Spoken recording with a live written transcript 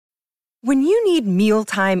When you need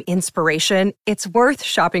mealtime inspiration, it's worth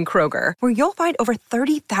shopping Kroger, where you'll find over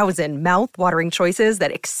 30,000 mouth-watering choices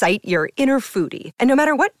that excite your inner foodie. And no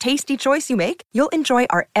matter what tasty choice you make, you'll enjoy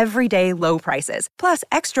our everyday low prices, plus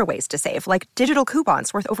extra ways to save, like digital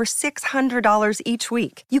coupons worth over $600 each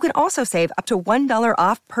week. You can also save up to $1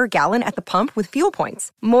 off per gallon at the pump with fuel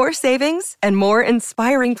points. More savings and more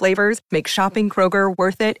inspiring flavors make shopping Kroger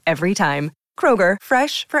worth it every time. Kroger,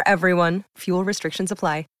 fresh for everyone. Fuel restrictions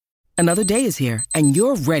apply. Another day is here, and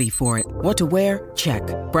you're ready for it. What to wear? Check.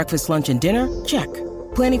 Breakfast, lunch, and dinner? Check.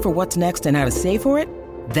 Planning for what's next and how to save for it?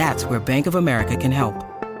 That's where Bank of America can help.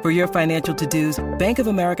 For your financial to-dos, Bank of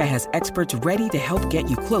America has experts ready to help get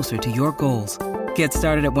you closer to your goals. Get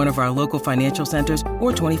started at one of our local financial centers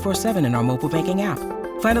or 24/7 in our mobile banking app.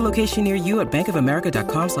 Find a location near you at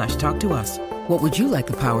bankofamerica.com/talktous. What would you like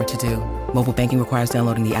the power to do? Mobile banking requires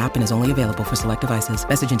downloading the app and is only available for select devices.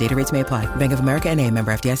 Message and data rates may apply. Bank of America N.A.,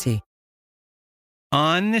 member FDIC.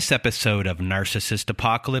 On this episode of Narcissist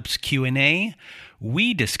Apocalypse Q&A,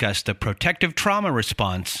 we discuss the protective trauma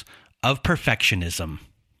response of perfectionism.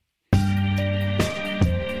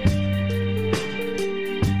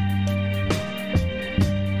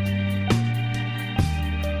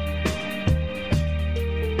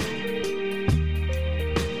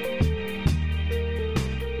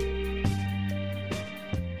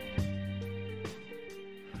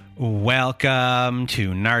 Welcome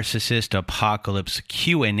to Narcissist Apocalypse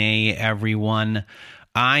Q&A, everyone.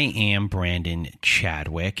 I am Brandon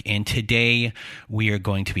Chadwick, and today we are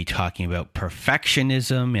going to be talking about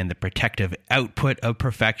perfectionism and the protective output of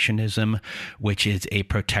perfectionism, which is a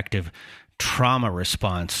protective trauma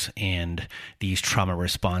response. And these trauma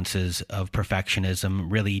responses of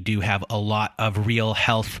perfectionism really do have a lot of real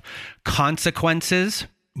health consequences.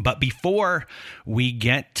 But before we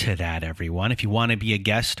get to that, everyone, if you want to be a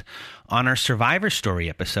guest on our Survivor Story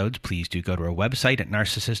episodes, please do go to our website at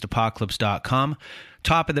narcissistapocalypse.com.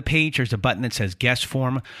 Top of the page, there's a button that says Guest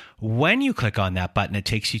Form. When you click on that button, it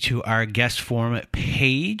takes you to our Guest Form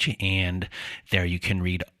page, and there you can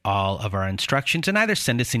read all of our instructions and either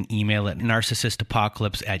send us an email at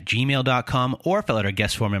narcissistapocalypse@gmail.com or fill out our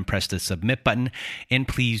Guest Form and press the Submit button, and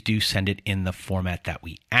please do send it in the format that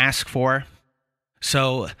we ask for.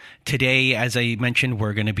 So today, as I mentioned,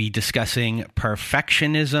 we're going to be discussing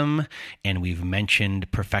perfectionism, and we've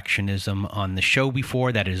mentioned perfectionism on the show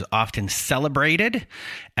before. That is often celebrated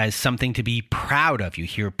as something to be proud of. You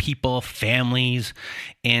hear people, families,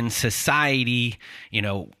 and society,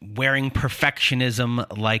 wearing perfectionism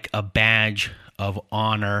like a badge of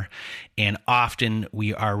honor, and often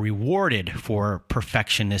we are rewarded for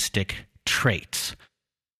perfectionistic traits.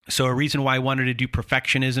 So a reason why I wanted to do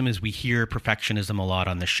perfectionism is we hear perfectionism a lot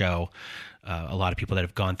on the show. A lot of people that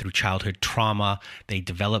have gone through childhood trauma, they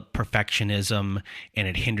develop perfectionism and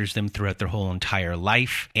it hinders them throughout their whole entire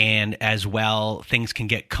life. And as well, things can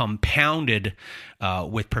get compounded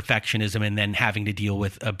with perfectionism and then having to deal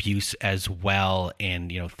with abuse as well.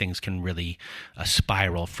 And, things can really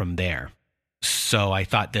spiral from there. So I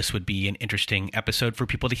thought this would be an interesting episode for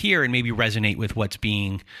people to hear and maybe resonate with what's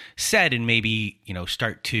being said and maybe,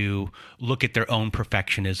 start to look at their own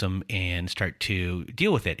perfectionism and start to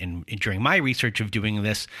deal with it. And during my research of doing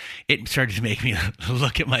this, it started to make me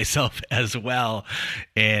look at myself as well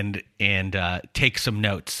and take some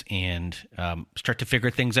notes and start to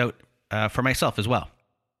figure things out for myself as well.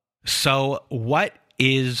 So what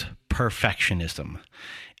is perfectionism?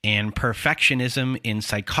 And perfectionism in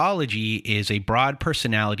psychology is a broad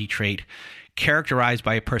personality trait characterized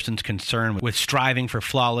by a person's concern with striving for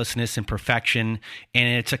flawlessness and perfection.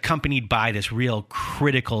 And it's accompanied by this real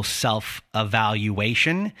critical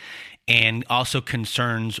self-evaluation and also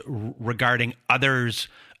concerns regarding others'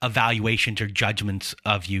 evaluations or judgments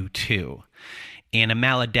of you too. And a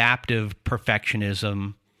maladaptive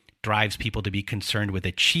perfectionism drives people to be concerned with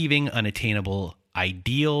achieving unattainable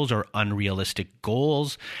ideals or unrealistic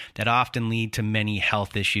goals that often lead to many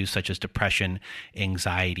health issues such as depression,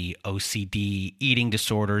 anxiety, OCD, eating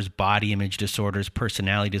disorders, body image disorders,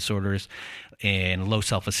 personality disorders, and low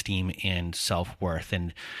self-esteem and self-worth.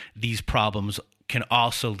 And these problems can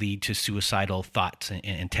also lead to suicidal thoughts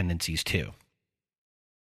and tendencies too.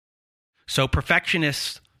 So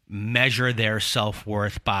perfectionists measure their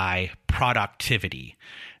self-worth by productivity,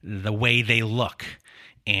 the way they look,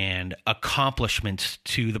 and accomplishments,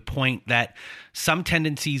 to the point that some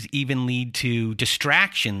tendencies even lead to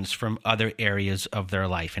distractions from other areas of their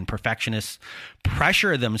life. And perfectionists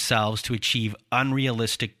pressure themselves to achieve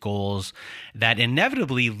unrealistic goals that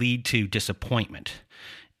inevitably lead to disappointment.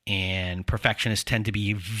 And perfectionists tend to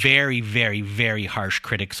be very, very, very harsh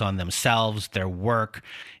critics on themselves, their work,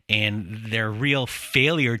 and their real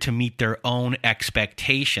failure to meet their own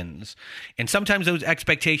expectations. And sometimes those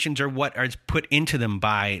expectations are what are put into them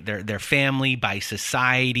by their family, by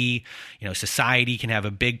society. Society can have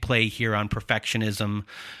a big play here on perfectionism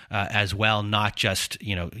as well, not just,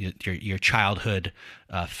 your childhood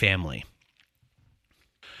family.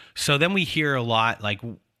 So then we hear a lot like,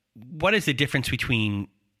 what is the difference between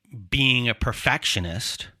being a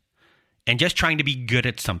perfectionist and just trying to be good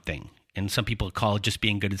at something? And some people call just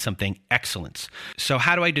being good at something excellence. So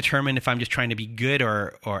how do I determine if I'm just trying to be good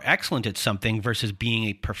or excellent at something versus being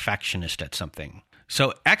a perfectionist at something?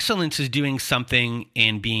 So excellence is doing something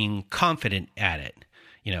and being confident at it.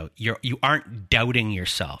 You aren't doubting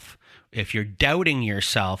yourself. If you're doubting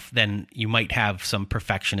yourself, then you might have some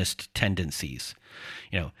perfectionist tendencies.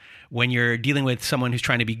 When you're dealing with someone who's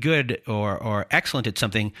trying to be good or excellent at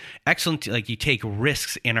something, excellent, like you take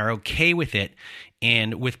risks and are okay with it.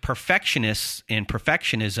 And with perfectionists and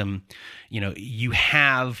perfectionism, you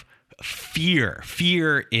have fear.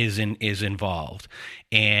 Fear is involved.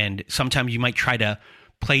 And sometimes you might try to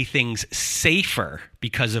play things safer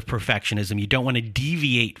because of perfectionism. You don't want to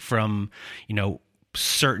deviate from,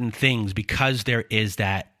 certain things because there is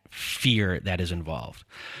that fear that is involved.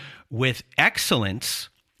 With excellence,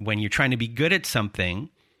 when you're trying to be good at something,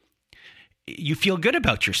 you feel good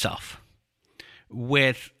about yourself.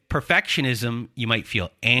 With perfectionism, you might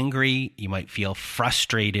feel angry, you might feel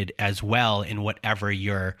frustrated as well in whatever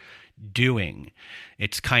you're doing.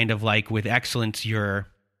 It's kind of like with excellence, you're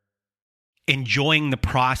enjoying the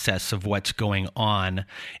process of what's going on.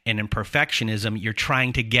 And in perfectionism, you're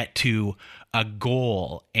trying to get to a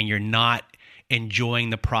goal and you're not enjoying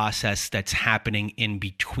the process that's happening in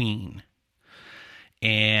between.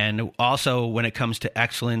 And also when it comes to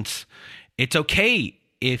excellence, it's okay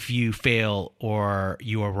if you fail or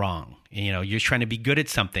you are wrong. You're trying to be good at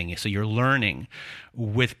something, so you're learning.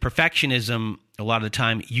 With perfectionism, a lot of the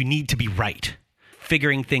time, you need to be right.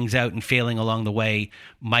 Figuring things out and failing along the way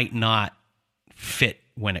might not fit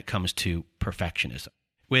when it comes to perfectionism.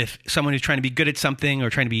 With someone who's trying to be good at something or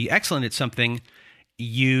trying to be excellent at something,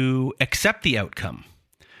 you accept the outcome.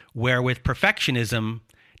 Where with perfectionism,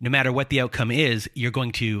 no matter what the outcome is, you're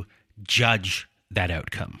going to judge that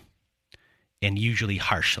outcome, and usually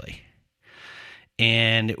harshly.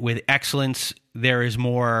 And with excellence, there is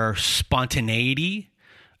more spontaneity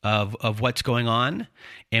of what's going on.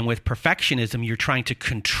 And with perfectionism, you're trying to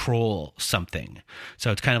control something.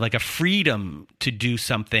 So it's kind of like a freedom to do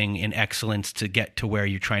something in excellence to get to where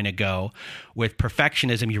you're trying to go. With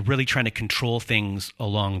perfectionism, you're really trying to control things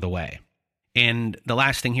along the way. And the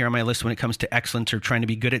last thing here on my list when it comes to excellence or trying to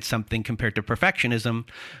be good at something compared to perfectionism,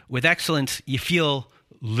 with excellence, you feel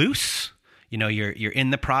loose. You're in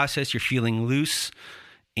the process, you're feeling loose.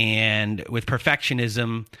 And with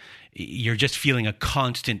perfectionism, you're just feeling a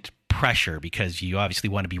constant pressure because you obviously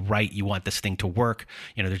want to be right. You want this thing to work.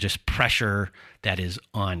 There's just pressure that is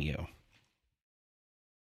on you.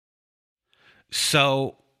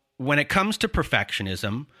 So when it comes to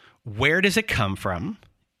perfectionism, where does it come from?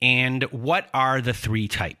 And what are the three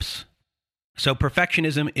types? So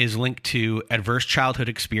perfectionism is linked to adverse childhood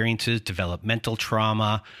experiences, developmental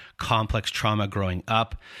trauma, complex trauma growing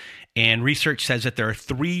up. And research says that there are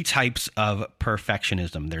three types of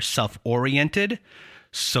perfectionism. There's self-oriented,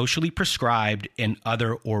 socially prescribed, and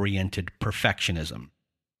other-oriented perfectionism.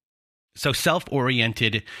 So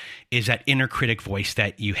self-oriented is that inner critic voice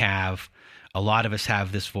that you have. A lot of us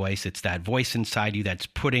have this voice. It's that voice inside you that's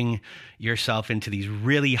putting yourself into these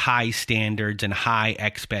really high standards and high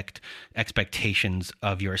expectations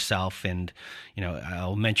of yourself. And,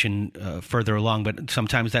 I'll mention further along, but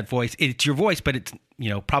sometimes that voice, it's your voice, but it's,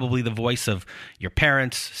 probably the voice of your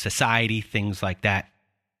parents, society, things like that.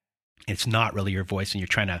 It's not really your voice, and you're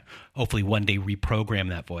trying to hopefully one day reprogram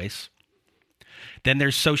that voice. Then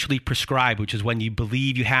there's socially prescribed, which is when you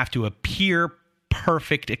believe you have to appear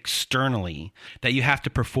perfect externally, that you have to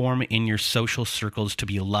perform in your social circles to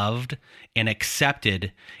be loved and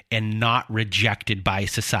accepted and not rejected by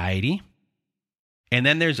society. And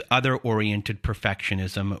then there's other-oriented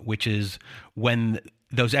perfectionism, which is when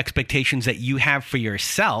those expectations that you have for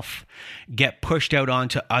yourself get pushed out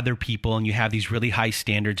onto other people, and you have these really high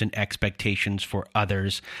standards and expectations for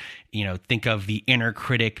others. Think of the inner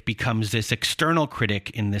critic becomes this external critic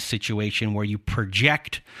in this situation where you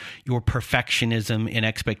project your perfectionism and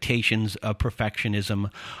expectations of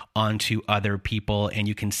perfectionism onto other people. And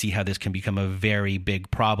you can see how this can become a very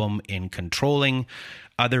big problem in controlling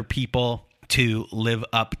other people to live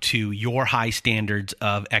up to your high standards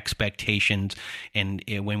of expectations. And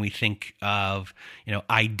when we think of,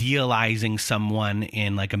 idealizing someone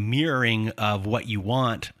in like a mirroring of what you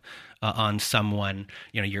want on someone.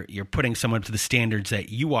 You're putting someone to the standards that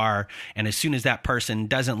you are, and as soon as that person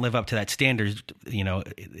doesn't live up to that standard,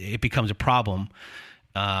 it becomes a problem.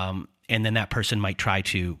 And then that person might try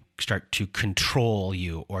to start to control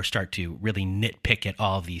you or start to really nitpick at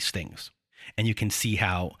all of these things. And you can see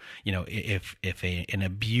how, if an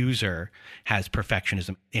abuser has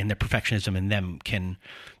perfectionism, and the perfectionism in them can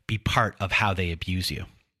be part of how they abuse you.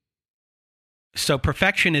 So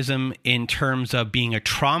perfectionism, in terms of being a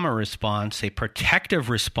trauma response, a protective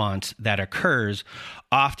response that occurs,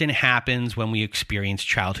 often happens when we experience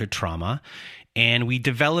childhood trauma, and we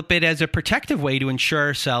develop it as a protective way to ensure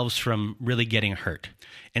ourselves from really getting hurt.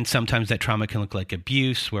 And sometimes that trauma can look like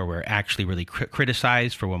abuse, where we're actually really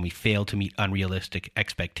criticized for when we fail to meet unrealistic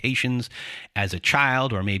expectations as a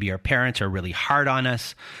child, or maybe our parents are really hard on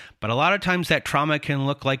us. But a lot of times that trauma can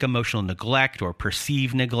look like emotional neglect or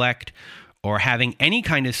perceived neglect, or having any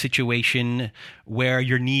kind of situation where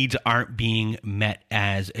your needs aren't being met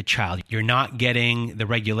as a child. You're not getting the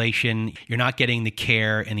regulation, you're not getting the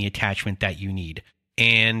care and the attachment that you need.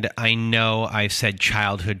 And I know I've said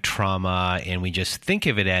childhood trauma and we just think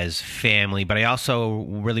of it as family, but I also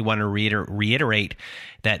really want to reiterate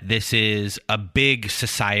that this is a big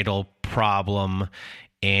societal problem,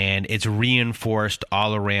 and it's reinforced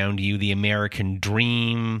all around you. The American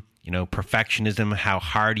dream, perfectionism, how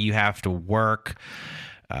hard you have to work,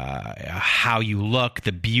 how you look,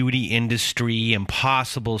 the beauty industry,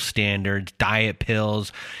 impossible standards, diet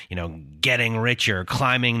pills, getting richer,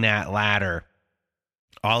 climbing that ladder.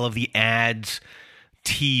 All of the ads,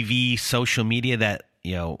 TV, social media that,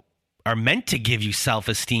 are meant to give you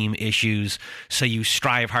self-esteem issues, so you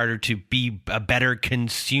strive harder to be a better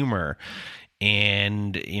consumer.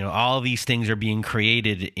 And, all of these things are being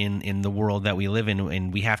created in the world that we live in,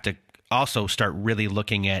 and we have to also start really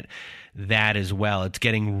looking at that as well. It's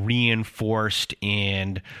getting reinforced,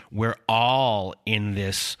 and we're all in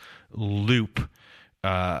this loop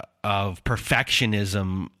of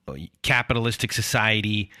perfectionism. Capitalistic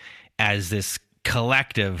society as this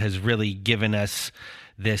collective has really given us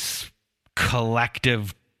this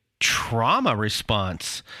collective trauma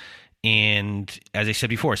response. And as I said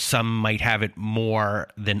before, some might have it more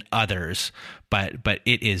than others, but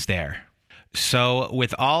it is there. So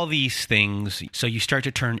with all these things, so you start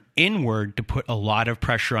to turn inward to put a lot of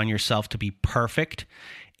pressure on yourself to be perfect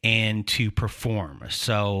and to perform,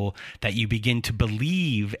 so that you begin to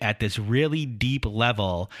believe at this really deep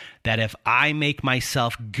level that if I make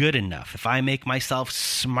myself good enough, if I make myself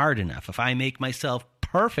smart enough, if I make myself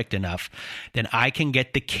perfect enough, then I can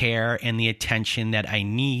get the care and the attention that I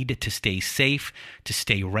need to stay safe, to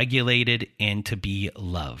stay regulated, and to be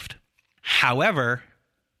loved. However,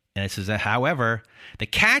 and this is a however, the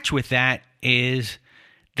catch with that is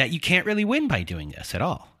that you can't really win by doing this at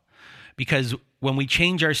all. Because when we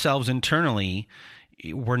change ourselves internally,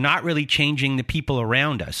 we're not really changing the people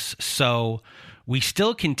around us. So we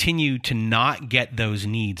still continue to not get those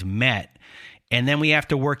needs met. And then we have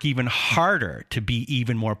to work even harder to be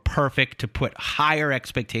even more perfect, to put higher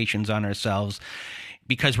expectations on ourselves,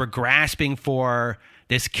 because we're grasping for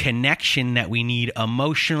this connection that we need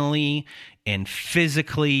emotionally and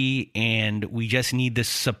physically, and we just need this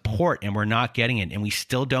support, and we're not getting it, and we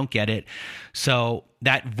still don't get it. So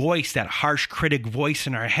that voice, that harsh critic voice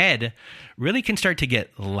in our head, really can start to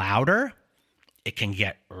get louder. It can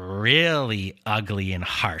get really ugly and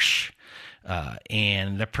harsh.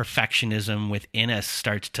 And the perfectionism within us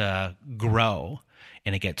starts to grow,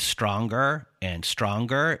 and it gets stronger and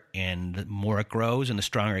stronger. And the more it grows and the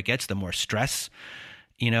stronger it gets, the more stress,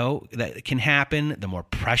 that can happen, the more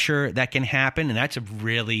pressure that can happen. And that's a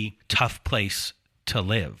really tough place to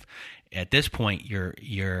live. At this point,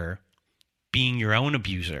 you're being your own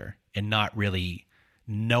abuser and not really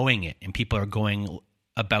knowing it. And people are going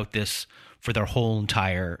about this for their whole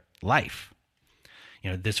entire life.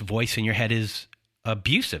 This voice in your head is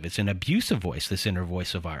abusive. It's an abusive voice, this inner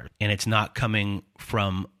voice of ours. And it's not coming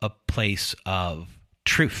from a place of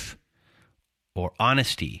truth or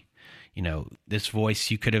honesty. This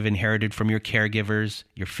voice you could have inherited from your caregivers,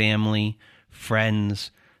 your family,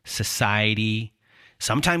 friends, society,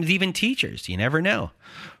 sometimes even teachers. You never know.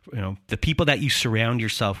 The people that you surround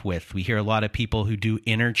yourself with. We hear a lot of people who do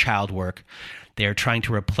inner child work. They're trying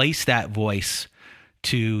to replace that voice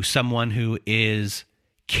to someone who is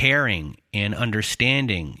caring and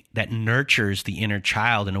understanding, that nurtures the inner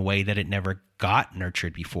child in a way that it never got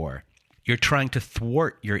nurtured before. You're trying to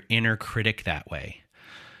thwart your inner critic that way.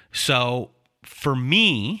 So for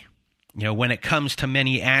me, when it comes to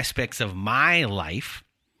many aspects of my life,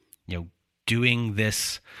 doing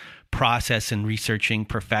this process and researching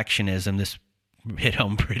perfectionism, this hit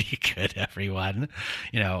home pretty good, everyone.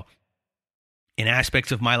 in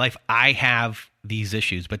aspects of my life, I have these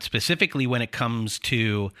issues. But specifically when it comes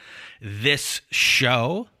to this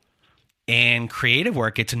show and creative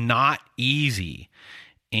work, it's not easy.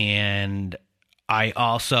 And I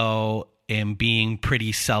also am being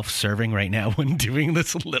pretty self-serving right now when doing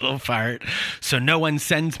this little part. So no one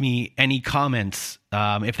sends me any comments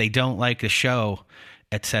if they don't like the show,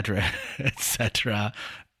 etc., etc.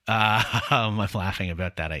 I'm laughing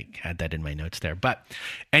about that. I had that in my notes there. But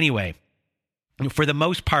anyway, for the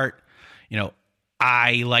most part,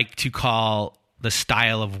 I like to call the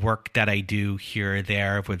style of work that I do here or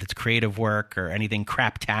there, whether it's creative work or anything,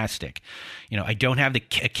 craptastic. I don't have the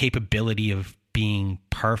capability of being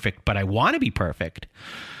perfect, but I want to be perfect.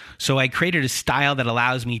 So I created a style that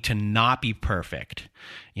allows me to not be perfect.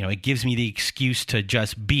 It gives me the excuse to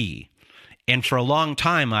just be. And for a long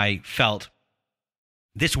time, I felt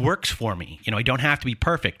this works for me. I don't have to be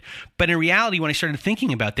perfect. But in reality, when I started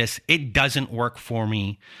thinking about this, it doesn't work for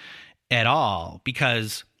me at all,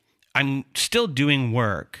 because I'm still doing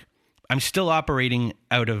work. I'm still operating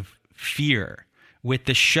out of fear. With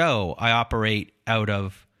the show, I operate out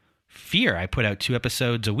of fear. I put out 2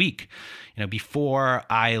 episodes a week. Before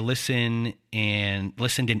I listened and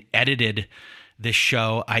edited this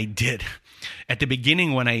show, I did. At the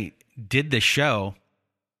beginning, when I did the show,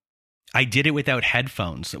 I did it without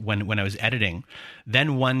headphones when I was editing.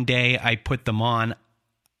 Then one day I put them on.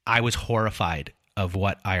 I was horrified of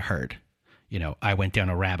what I heard. I went down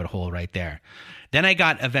a rabbit hole right there. Then I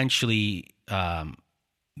got eventually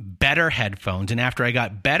better headphones. And after I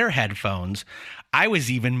got better headphones, I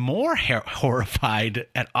was even more horrified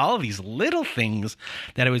at all of these little things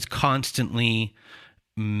that I was constantly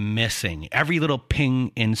missing. Every little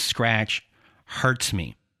ping and scratch hurts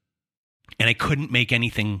me. And I couldn't make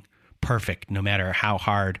anything perfect, no matter how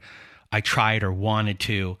hard I tried or wanted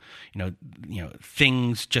to.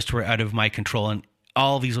 Things just were out of my control, and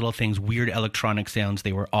all these little things, weird electronic sounds,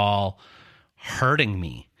 they were all hurting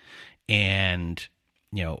me. And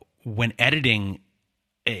when editing,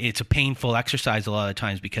 it's a painful exercise a lot of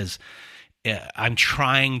times, because I'm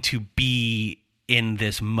trying to be in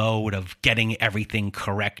this mode of getting everything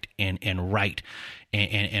correct and right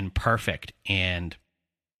and perfect, and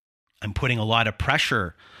I'm putting a lot of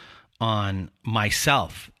pressure on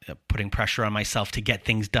myself, putting pressure on myself to get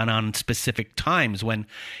things done on specific times, when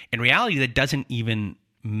in reality that doesn't even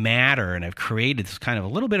matter. And I've created this kind of a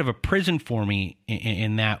little bit of a prison for me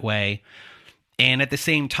in that way. And at the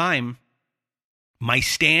same time, my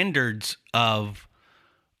standards of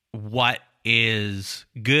what is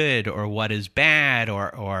good or what is bad,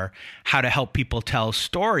 or how to help people tell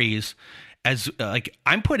stories, as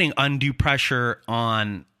I'm putting undue pressure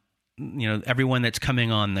on everyone that's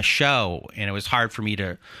coming on the show. And it was hard for me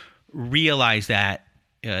to realize that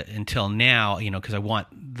until now, because I want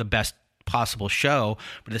the best possible show.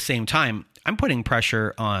 But at the same time, I'm putting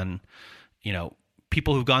pressure on,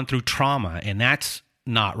 people who've gone through trauma, and that's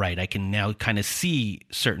not right. I can now kind of see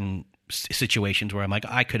certain situations where I'm like,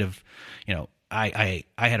 I could have, I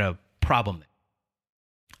had a problem.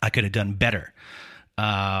 I could have done better.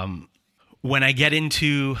 When I get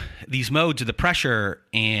into these modes of the pressure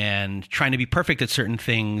and trying to be perfect at certain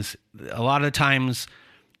things, a lot of the times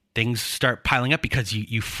things start piling up because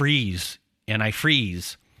you freeze, and I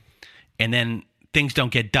freeze, and then things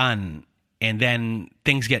don't get done, and then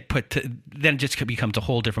things get then it just becomes a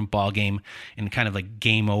whole different ball game, and kind of like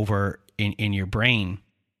game over in your brain.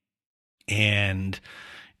 And,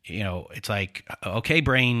 it's like, okay,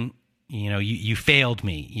 brain, you failed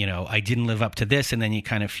me, I didn't live up to this. And then you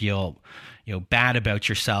kind of feel, bad about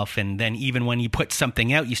yourself. And then even when you put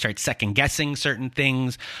something out, you start second guessing certain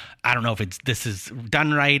things. I don't know if this is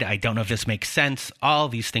done right. I don't know if this makes sense. All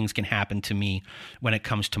these things can happen to me when it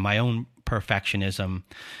comes to my own perfectionism.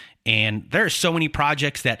 And there are so many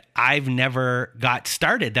projects that I've never got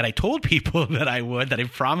started, that I told people that I would, that I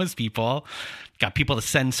promised people, got people to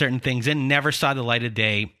send certain things in, never saw the light of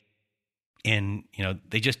day. And,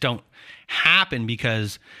 they just don't happen,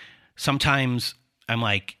 because sometimes I'm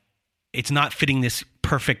like, it's not fitting this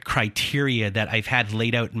perfect criteria that I've had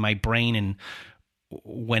laid out in my brain. And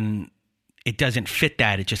when it doesn't fit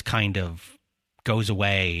that, it just kind of goes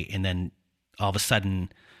away. And then all of a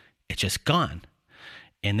sudden it's just gone.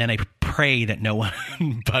 And then I pray that no one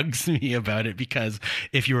bugs me about it, because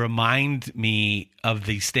if you remind me of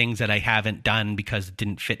these things that I haven't done because it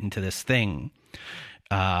didn't fit into this thing,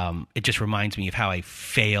 it just reminds me of how I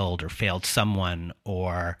failed someone,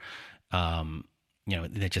 or,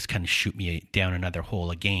 that just kind of shoot me down another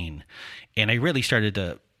hole again. And I really started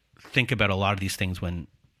to think about a lot of these things when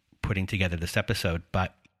putting together this episode.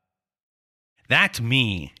 But that's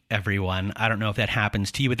me, everyone. I don't know if that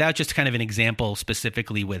happens to you, but that's just kind of an example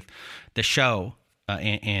specifically with the show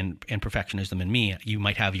and perfectionism and me. You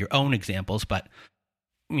might have your own examples, but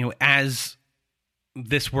as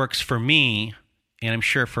this works for me, and I'm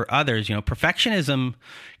sure for others, perfectionism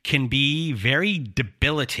can be very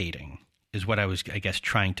debilitating, is what I was, I guess,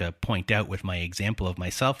 trying to point out with my example of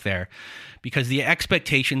myself there, because the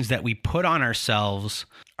expectations that we put on ourselves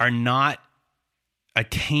are not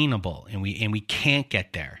attainable, and we can't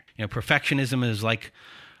get there. Perfectionism is like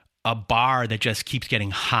a bar that just keeps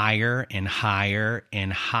getting higher and higher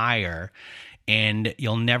and higher, and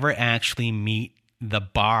you'll never actually meet the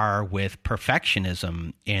bar with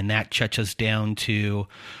perfectionism, and that shuts us down to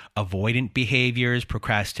avoidant behaviors,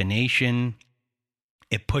 procrastination.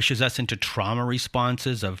 It pushes us into trauma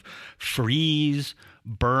responses of freeze,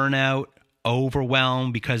 burnout,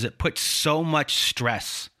 overwhelm, because it puts so much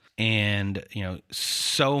stress and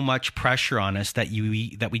so much pressure on us that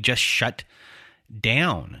we just shut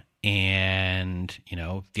down. And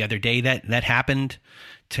the other day that happened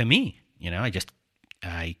to me.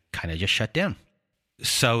 I kind of just shut down.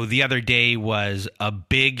 So the other day was a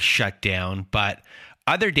big shutdown, but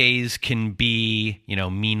other days can be,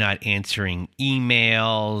 me not answering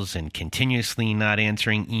emails and continuously not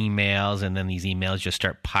answering emails. And then these emails just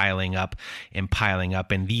start piling up.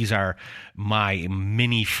 And these are my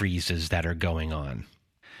mini freezes that are going on.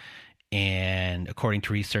 And according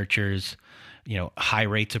to researchers, high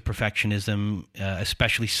rates of perfectionism,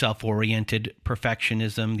 especially self-oriented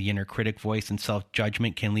perfectionism, the inner critic voice and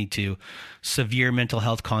self-judgment can lead to severe mental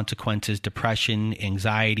health consequences, depression,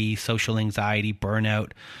 anxiety, social anxiety,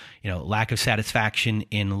 burnout, lack of satisfaction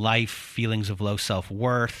in life, feelings of low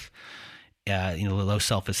self-worth, low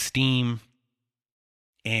self-esteem.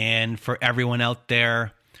 And for everyone out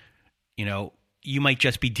there, you might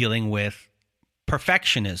just be dealing with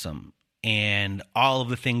perfectionism and all of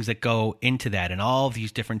the things that go into that and all of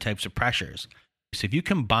these different types of pressures. So if you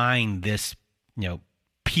combine this,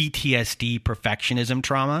 PTSD perfectionism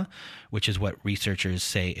trauma, which is what researchers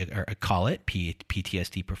say or call it,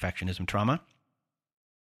 PTSD perfectionism trauma,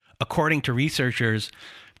 according to researchers,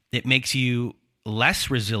 it makes you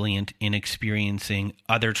less resilient in experiencing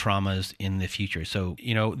other traumas in the future. So,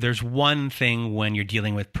 there's one thing when you're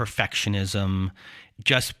dealing with perfectionism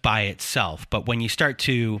just by itself, but when you start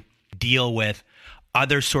to deal with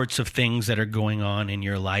other sorts of things that are going on in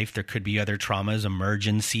your life, there could be other traumas,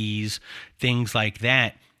 emergencies, things like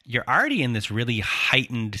that. You're already in this really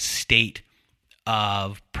heightened state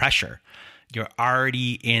of pressure. You're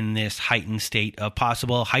already in this heightened state of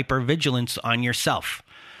possible hypervigilance on yourself.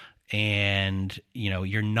 And,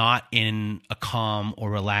 you're not in a calm or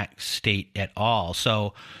relaxed state at all.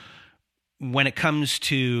 So when it comes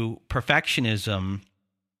to perfectionism,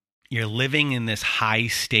 you're living in this high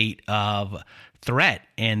state of threat,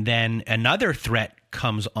 and then another threat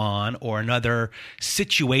comes on, or another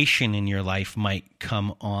situation in your life might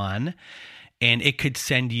come on, and it could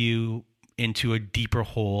send you into a deeper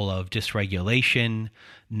hole of dysregulation,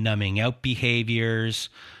 numbing out behaviors,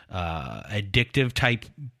 addictive type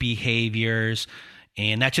behaviors,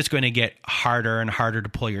 and that's just going to get harder and harder to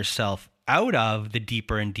pull yourself out of the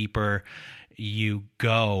deeper and deeper you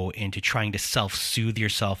go into trying to self-soothe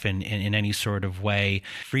yourself in any sort of way,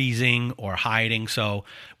 freezing or hiding. So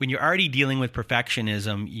when you're already dealing with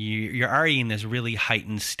perfectionism, you're already in this really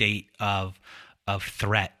heightened state of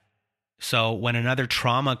threat. So when another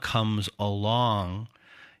trauma comes along,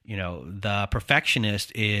 the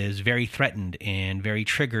perfectionist is very threatened and very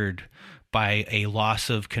triggered by a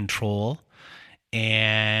loss of control.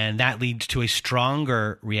 And that leads to a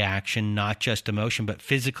stronger reaction, not just emotion, but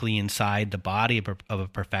physically inside the body of a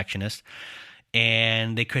perfectionist.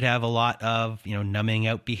 And they could have a lot of, numbing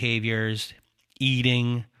out behaviors,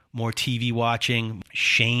 eating, more TV watching,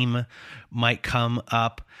 shame might come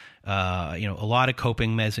up, a lot of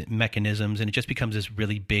coping mechanisms, and it just becomes this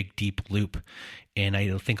really big, deep loop. And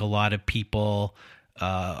I think a lot of people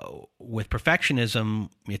with perfectionism,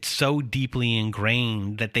 it's so deeply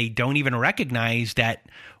ingrained that they don't even recognize that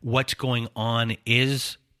what's going on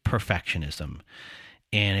is perfectionism.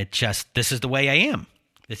 And it just, this is the way I am.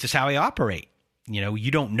 This is how I operate.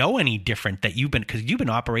 You don't know any different because you've been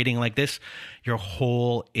operating like this your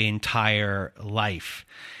whole entire life.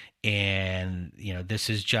 And, this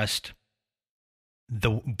is just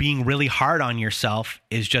being really hard on yourself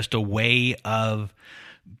is just a way of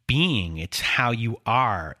being. It's how you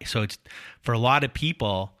are. So it's for a lot of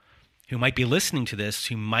people who might be listening to this,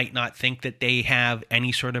 who might not think that they have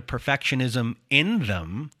any sort of perfectionism in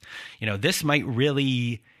them, this might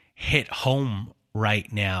really hit home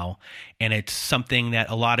right now. And it's something that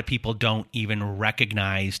a lot of people don't even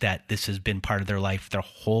recognize, that this has been part of their life, their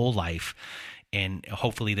whole life. And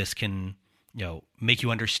hopefully this can, make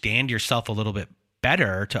you understand yourself a little bit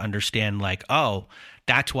better, to understand like, oh,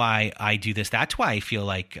 that's why I do this. That's why I feel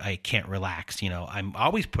like I can't relax. I'm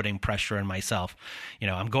always putting pressure on myself.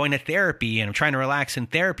 I'm going to therapy and I'm trying to relax in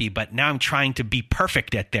therapy, but now I'm trying to be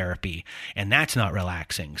perfect at therapy, and that's not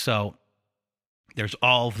relaxing. So there's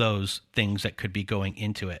all of those things that could be going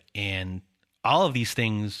into it. And all of these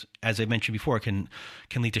things, as I mentioned before, can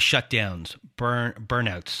lead to shutdowns,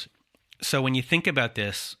 burnouts. So when you think about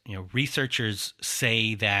this, researchers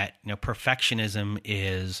say that, perfectionism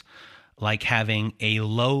is like having a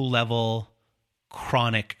low-level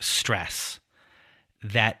chronic stress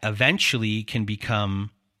that eventually can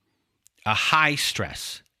become a high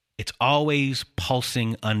stress. It's always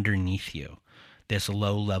pulsing underneath you, this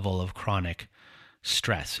low level of chronic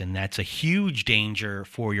stress. And that's a huge danger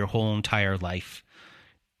for your whole entire life.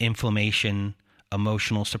 Inflammation,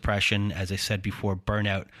 emotional suppression, as I said before,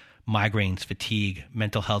 burnout, migraines, fatigue,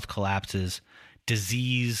 mental health collapses,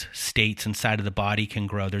 disease states inside of the body can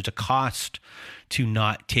grow. There's a cost to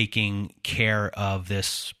not taking care of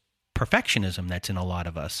this perfectionism that's in a lot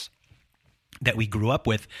of us, that we grew up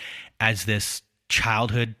with as this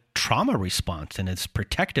childhood trauma response and its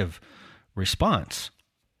protective response.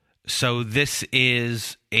 So this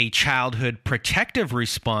is a childhood protective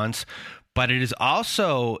response, but it is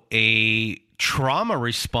also a trauma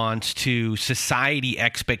response to society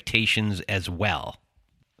expectations as well.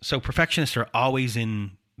 So perfectionists are always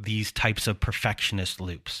in these types of perfectionist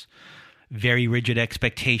loops. Very rigid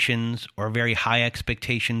expectations or very high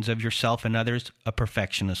expectations of yourself and others, a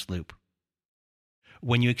perfectionist loop.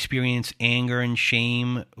 When you experience anger and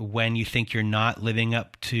shame, when you think you're not living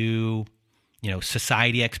up to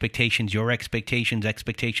society expectations, your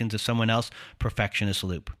expectations of someone else, perfectionist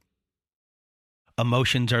loop.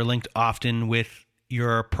 Emotions are linked often with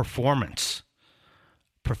your performance,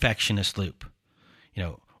 perfectionist loop.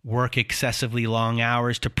 Work excessively long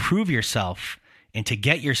hours to prove yourself and to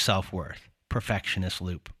get your self-worth, perfectionist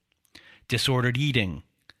loop. Disordered eating,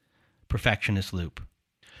 perfectionist loop.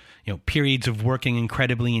 Periods of working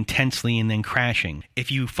incredibly intensely and then crashing.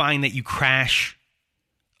 If you find that you crash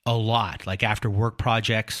a lot, like after work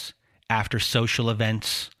projects, after social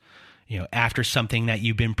events, after something that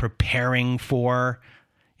you've been preparing for,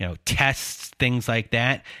 tests, things like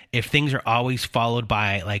that. If things are always followed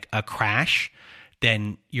by like a crash,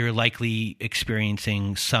 then you're likely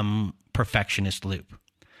experiencing some perfectionist loop.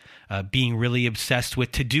 Being really obsessed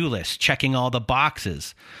with to-do lists, checking all the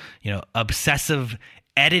boxes, obsessive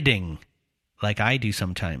editing, like I do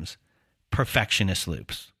sometimes, perfectionist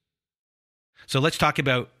loops. So let's talk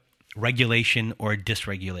about regulation or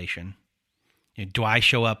dysregulation. Do I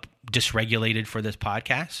show up dysregulated for this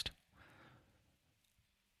podcast?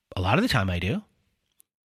 A lot of the time I do.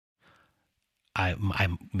 I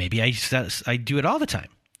do it all the time.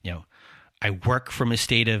 I work from a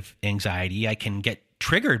state of anxiety. I can get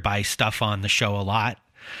triggered by stuff on the show a lot.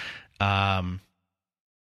 I'm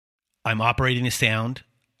operating the sound.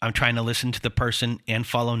 I'm trying to listen to the person and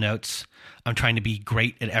follow notes. I'm trying to be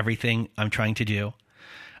great at everything I'm trying to do.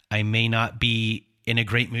 I may not be in a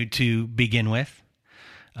great mood to begin with.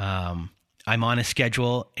 I'm on a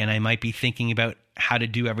schedule and I might be thinking about how to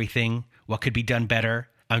do everything, what could be done better.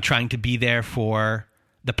 I'm trying to be there for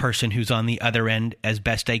the person who's on the other end as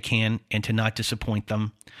best I can and to not disappoint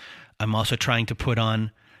them. I'm also trying to put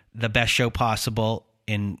on the best show possible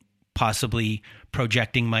and possibly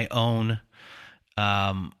projecting my own,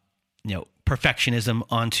 perfectionism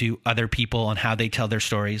onto other people on how they tell their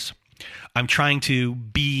stories. I'm trying to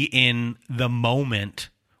be in the moment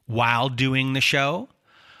while doing the show,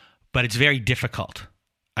 but it's very difficult.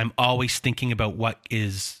 I'm always thinking about what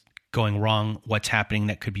is going wrong, what's happening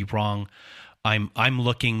that could be wrong. I'm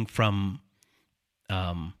looking from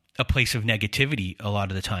a place of negativity a lot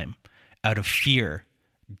of the time, out of fear,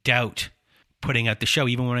 doubt, putting out the show.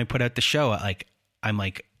 Even when I put out the show, I'm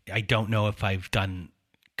like, I don't know if I've done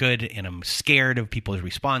good, and I'm scared of people's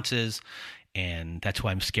responses. And that's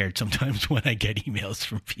why I'm scared sometimes when I get emails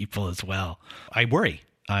from people as well. I worry.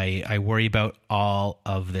 I worry about all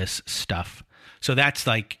of this stuff. So that's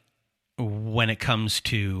like when it comes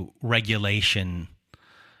to regulation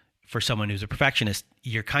for someone who's a perfectionist,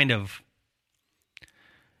 you're ping-ponging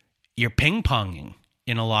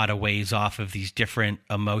in a lot of ways off of these different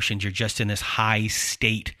emotions. You're just in this high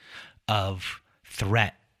state of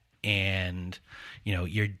threat and,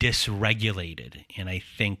 you're dysregulated. And I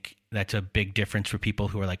think that's a big difference for people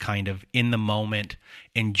who are like kind of in the moment,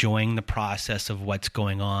 enjoying the process of what's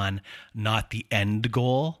going on, not the end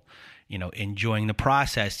goal. enjoying the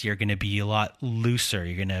process. You're going to be a lot looser.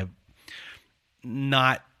 You're going to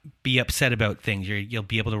not be upset about things. You'll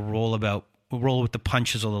be able to roll with the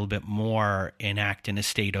punches a little bit more and act in a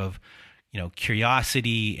state of,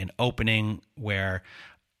 curiosity and opening, where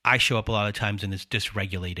I show up a lot of times in this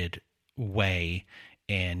dysregulated way,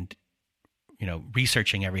 and,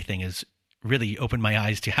 researching everything has really opened my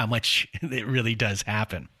eyes to how much it really does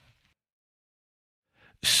happen.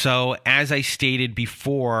 So as I stated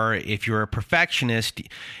before, if you're a perfectionist,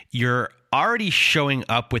 you're already showing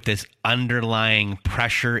up with this underlying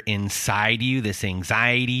pressure inside you, this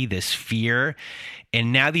anxiety, this fear.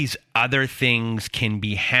 And now these other things can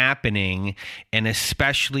be happening. And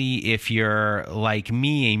especially if you're like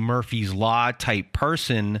me, a Murphy's Law type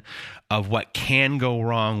person of what can go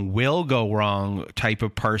wrong, will go wrong type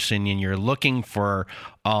of person, and you're looking for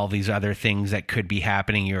all these other things that could be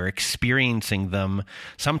happening, you're experiencing them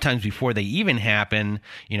sometimes before they even happen,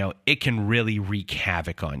 it can really wreak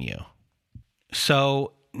havoc on you.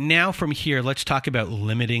 So now from here, let's talk about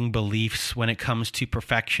limiting beliefs when it comes to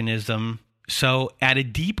perfectionism. So at a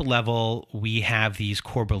deep level, we have these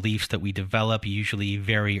core beliefs that we develop usually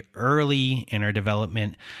very early in our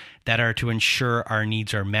development that are to ensure our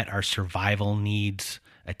needs are met, our survival needs,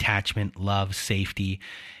 attachment, love, safety.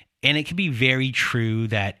 And it can be very true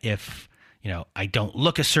that if, I don't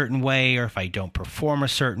look a certain way, or if I don't perform a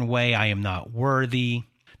certain way, I am not worthy,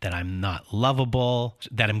 that I'm not lovable,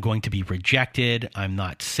 that I'm going to be rejected, I'm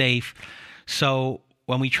not safe. So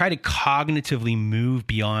when we try to cognitively move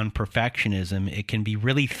beyond perfectionism, it can be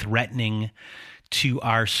really threatening to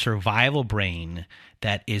our survival brain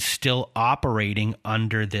that is still operating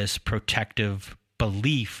under this protective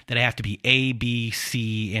belief that I have to be A, B,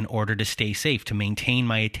 C in order to stay safe, to maintain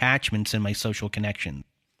my attachments and my social connection.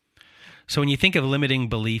 So when you think of limiting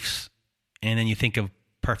beliefs and then you think of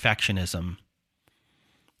perfectionism,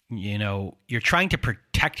 you're trying to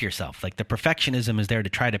protect yourself. Like the perfectionism is there to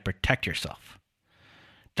try to protect yourself.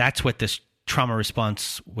 That's what this trauma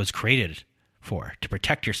response was created for, to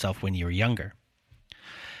protect yourself when you were younger.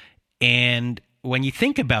 And when you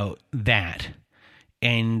think about that,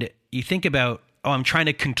 and you think about, I'm trying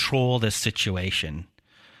to control this situation.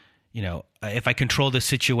 If I control this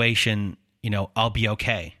situation, I'll be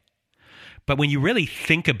okay. But when you really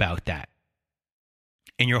think about that,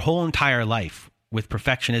 in your whole entire life with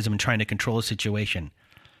perfectionism and trying to control a situation,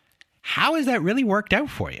 how has that really worked out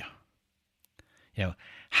for you?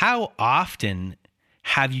 How often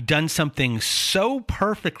have you done something so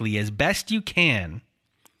perfectly as best you can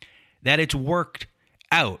that it's worked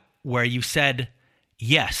out where you said,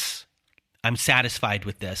 yes, I'm satisfied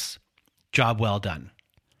with this, job well done?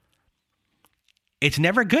 It's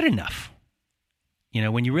never good enough.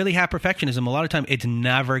 When you really have perfectionism, a lot of time it's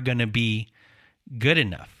never going to be good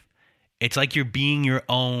enough. It's like you're being your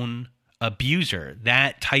own abuser.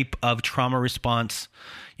 That type of trauma response,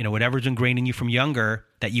 whatever's ingrained in you from younger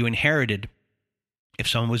that you inherited, if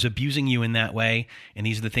someone was abusing you in that way, and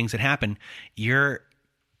these are the things that happen,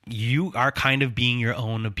 you are kind of being your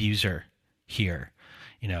own abuser here,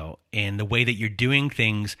 and the way that you're doing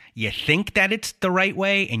things, you think that it's the right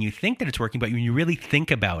way and you think that it's working, but when you really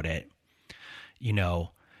think about it,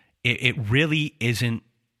 it really isn't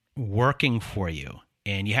working for you.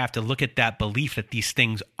 And you have to look at that belief that these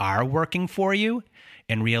things are working for you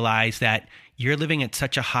and realize that you're living at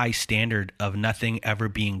such a high standard of nothing ever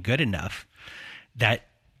being good enough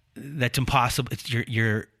that's impossible.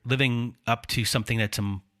 You're living up to something that's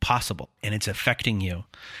impossible, and it's affecting you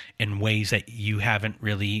in ways that you haven't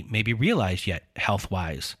really maybe realized yet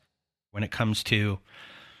health-wise. When it comes to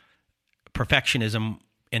perfectionism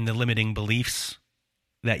and the limiting beliefs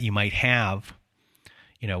that you might have,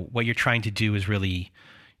 what you're trying to do is really,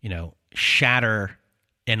 shatter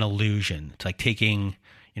an illusion. It's like taking,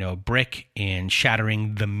 a brick and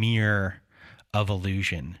shattering the mirror of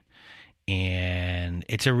illusion. And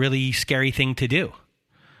it's a really scary thing to do,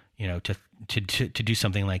 to do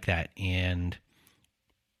something like that. And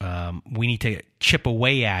we need to chip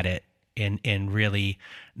away at it and really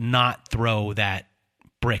not throw that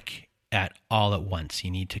brick at all at once. You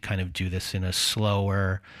need to kind of do this in a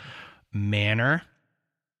slower manner.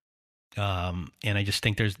 And I just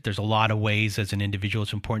think there's a lot of ways as an individual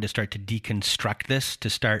it's important to start to deconstruct this, to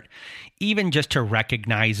start even just to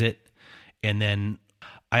recognize it. And then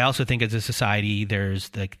I also think as a society,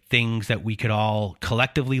 there's like things that we could all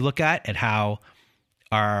collectively look at how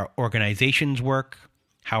our organizations work,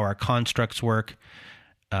 how our constructs work,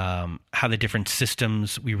 how the different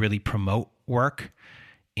systems we really promote work,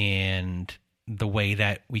 and the way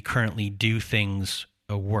that we currently do things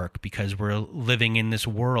work, because we're living in this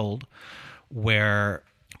world where,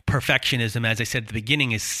 perfectionism, as I said at the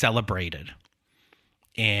beginning, is celebrated.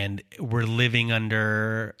 And we're living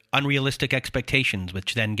under unrealistic expectations,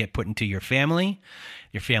 which then get put into your family.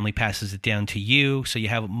 Your family passes it down to you. So you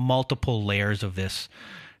have multiple layers of this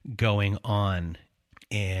going on.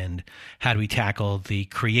 And how do we tackle the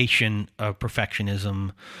creation of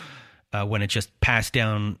perfectionism when it's just passed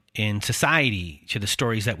down in society to the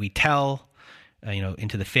stories that we tell,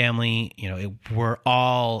 into the family? We're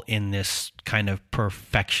all in this kind of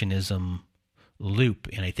perfectionism loop,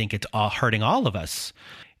 and I think it's all hurting all of us.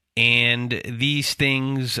 And these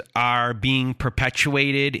things are being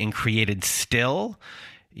perpetuated and created still,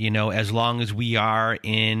 as long as we are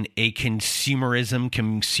in a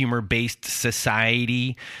consumer-based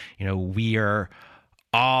society. We are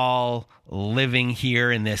all living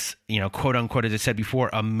here in this, quote unquote, as I said before,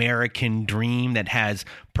 American dream that has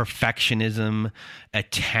perfectionism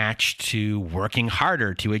attached to working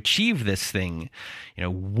harder to achieve this thing.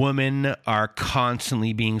 Women are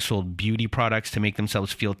constantly being sold beauty products to make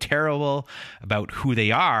themselves feel terrible about who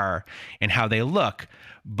they are and how they look.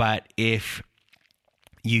 But if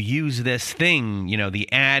you use this thing, the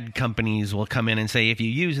ad companies will come in and say, if you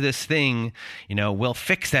use this thing, we'll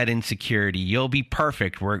fix that insecurity. You'll be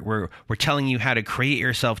perfect. We're telling you how to create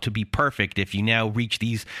yourself to be perfect. If you now reach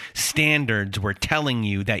these standards, we're telling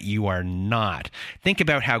you that you are not. Think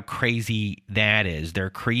about how crazy that is.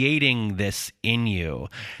 They're creating this in you,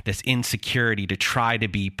 this insecurity to try to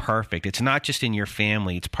be perfect. It's not just in your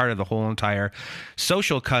family. It's part of the whole entire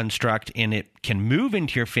social construct, and it can move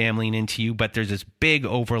into your family and into you, but there's this big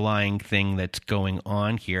overlying thing that's going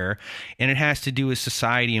on here, and it has to do with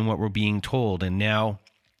society and what we're being told. And now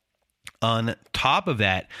on top of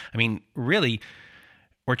that, really,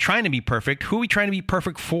 we're trying to be perfect. Who are we trying to be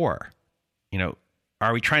perfect for?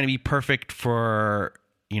 Are we trying to be perfect for,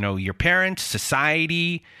 your parents,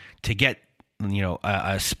 society, to get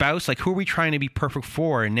a spouse? Like, who are we trying to be perfect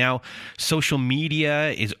for? And now social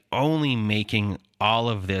media is only making all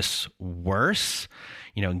of this worse,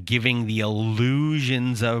 giving the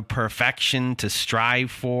illusions of perfection to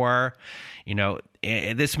strive for.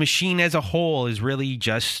 This machine as a whole is really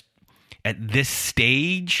just at this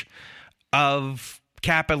stage of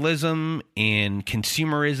capitalism and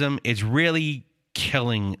consumerism is really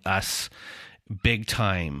killing us big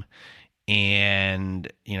time. And,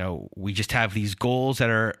 we just have these goals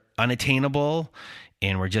that are unattainable,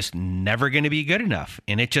 and we're just never going to be good enough.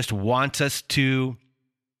 And it just wants us to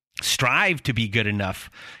strive to be good enough,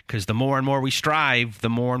 because the more and more we strive, the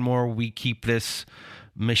more and more we keep this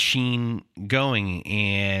machine going.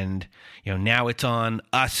 And, now it's on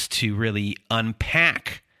us to really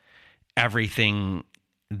unpack everything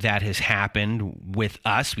that has happened with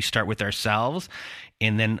us. We start with ourselves,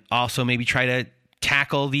 and then also maybe try to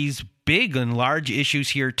tackle these big and large issues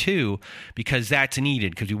here too, because that's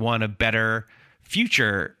needed, because we want a better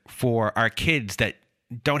future for our kids that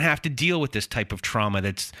don't have to deal with this type of trauma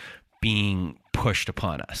that's being pushed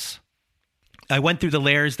upon us. I went through the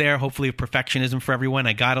layers there, hopefully, of perfectionism for everyone.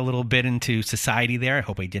 I got a little bit into society there. I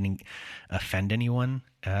hope I didn't offend anyone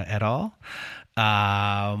at all.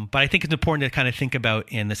 But I think it's important to kind of think about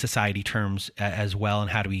in the society terms as well, and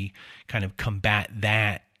how do we kind of combat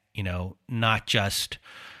that, not just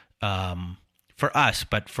for us,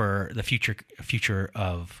 but for the future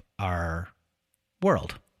of our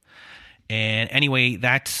world. And anyway,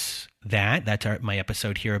 that's my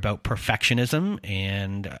episode here about perfectionism,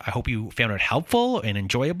 and I hope you found it helpful and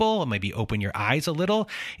enjoyable, and maybe open your eyes a little.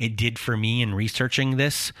 It did for me in researching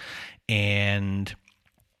this, and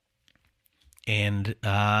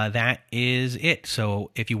that is it.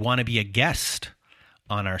 So if you want to be a guest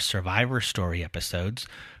on our Survivor Story episodes,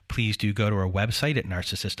 please do go to our website at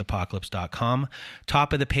narcissistapocalypse.com.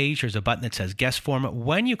 Top of the page, there's a button that says guest form.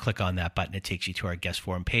 When you click on that button, it takes you to our guest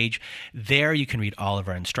form page. There you can read all of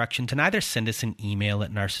our instructions and either send us an email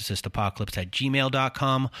at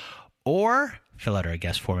narcissistapocalypse@gmail.com or fill out our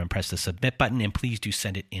guest form and press the submit button. And please do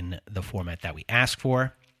send it in the format that we ask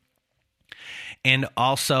for. And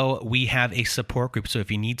also, we have a support group. So if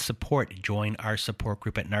you need support, join our support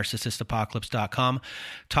group at narcissistapocalypse.com.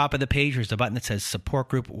 Top of the page, there's a button that says support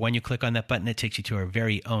group. When you click on that button, it takes you to our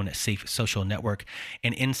very own safe social network.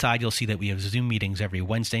 And inside, you'll see that we have Zoom meetings every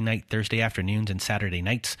Wednesday night, Thursday afternoons, and Saturday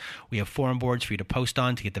nights. We have forum boards for you to post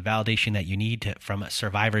on to get the validation that you need from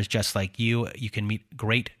survivors just like you. You can meet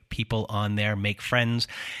great people on there, make friends,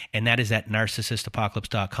 and that is at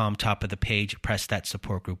narcissistapocalypse.com. Top of the page, press that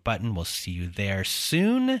support group button. We'll see you there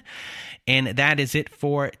soon. And that is it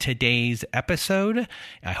for today's episode.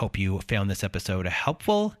 I hope you found this episode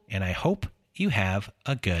helpful, and I hope you have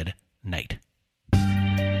a good night.